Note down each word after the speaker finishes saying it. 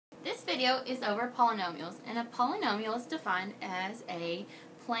video is over polynomials, and a polynomial is defined as a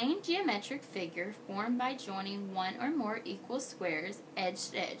plane geometric figure formed by joining one or more equal squares edge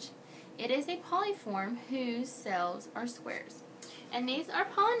to edge. It is a polyform whose cells are squares. And these are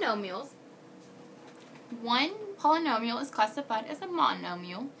polynomials. One polynomial is classified as a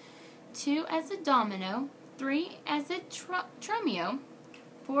monomial, 2 as a domino, 3 as a trinomial,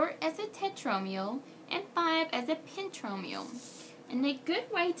 4 as a tetramial, and 5 as a pentramial. And a good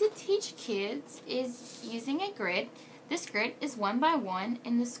way to teach kids is using a grid. This grid is 1 by 1,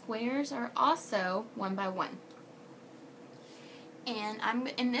 and the squares are also 1 by 1. And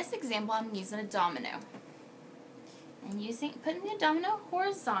in this example, I'm using a domino. And putting the domino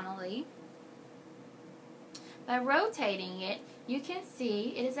horizontally, by rotating it, you can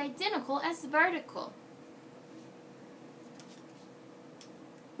see it is identical as vertical.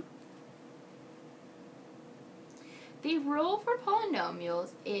 The rule for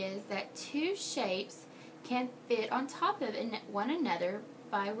polynomials is that two shapes can fit on top of one another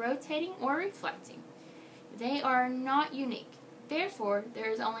by rotating or reflecting. They are not unique. Therefore, there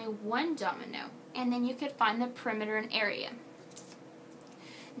is only one domino, and then you could find the perimeter and area.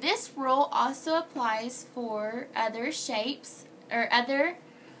 This rule also applies for other shapes or other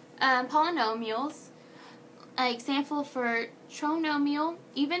polynomials. An example for trinomial,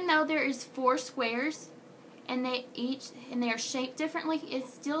 even though there is 4 squares, and they are shaped differently,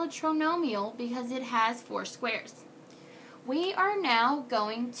 it's still a trinomial because it has 4 squares. We are now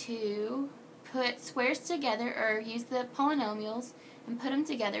going to put squares together, or use the polynomials and put them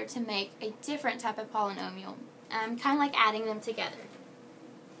together to make a different type of polynomial, kind of like adding them together.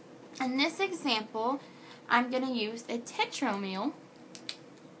 In this example, I'm going to use a tetramial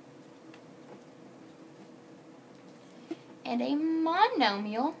and a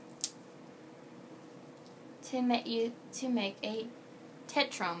monomial to make a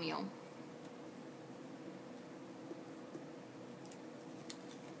tetramial.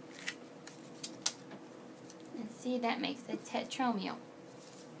 And see, that makes a tetramial.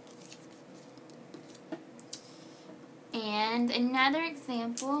 And another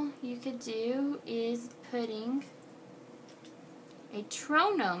example you could do is putting a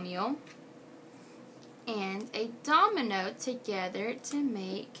trinomial and a domino together to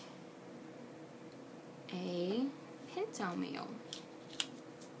make a pentomial.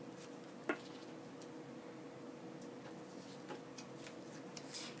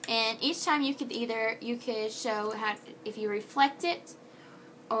 And each time you could show how, if you reflect it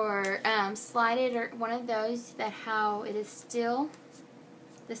or slide it, or one of those, how it is still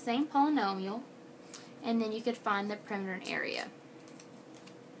the same polynomial, and then you could find the perimeter and area.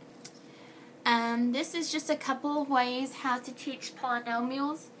 This is just a couple of ways how to teach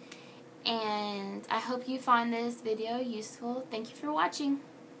polynomials, and I hope you find this video useful. Thank you for watching.